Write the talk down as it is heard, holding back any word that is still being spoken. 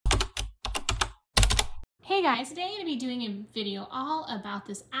Hey guys, today I'm going to be doing a video all about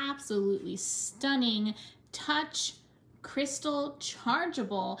this absolutely stunning touch crystal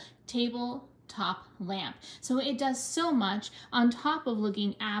chargeable tabletop lamp. So it does so much on top of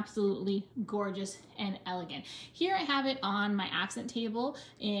looking absolutely gorgeous and elegant. Here I have it on my accent table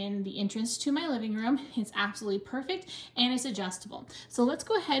in the entrance to my living room. It's absolutely perfect and it's adjustable. So let's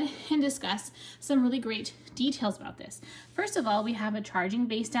go ahead and discuss some really great details about this. First of all, we have a charging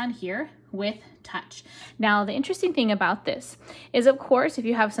base down here with touch. Now, the interesting thing about this is, of course, if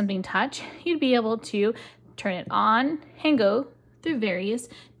you have something touch, you'd be able to turn it on and go through various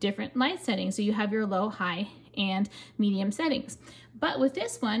different light settings. So you have your low, high, and medium settings. But with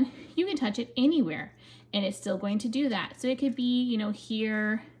this one, you can touch it anywhere and it's still going to do that. So it could be, you know,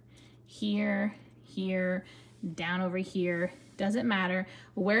 here, here, here, down over here, doesn't matter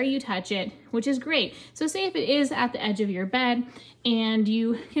where you touch it, which is great. So say if it is at the edge of your bed and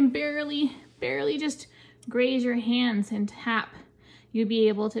you can barely just graze your hands and tap, you'd be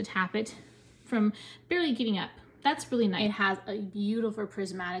able to tap it from barely getting up. That's really nice. It has a beautiful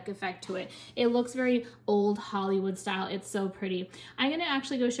prismatic effect to it. It looks very old Hollywood style. It's so pretty. I'm gonna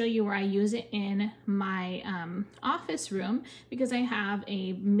actually go show you where I use it in my office room because I have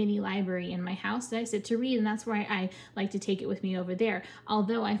a mini library in my house that I sit to read, and that's why I like to take it with me over there.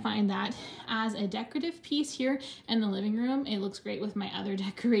 Although I find that as a decorative piece here in the living room, it looks great with my other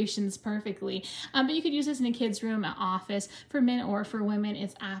decorations perfectly. But you could use this in a kid's room, an office, for men or for women.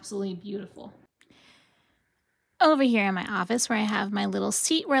 It's absolutely beautiful. Over here in my office where I have my little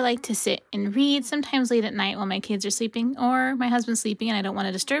seat where I like to sit and read, sometimes late at night while my kids are sleeping or my husband's sleeping and I don't want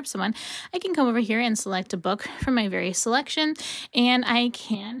to disturb someone, I can come over here and select a book from my very selection, and I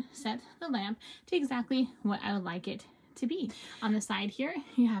can set the lamp to exactly what I would like it to be. On the side here,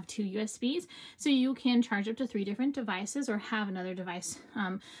 you have two USBs, so you can charge up to 3 different devices or have another device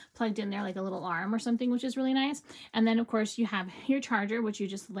plugged in there like a little arm or something, which is really nice. And then of course you have your charger, which you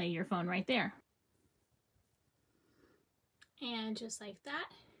just lay your phone right there. And just like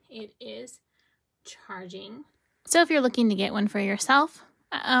that, it is charging. So if you're looking to get one for yourself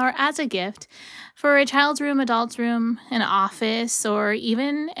or as a gift for a child's room, adult's room, an office, or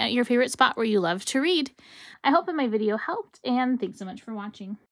even at your favorite spot where you love to read, I hope that my video helped, and thanks so much for watching.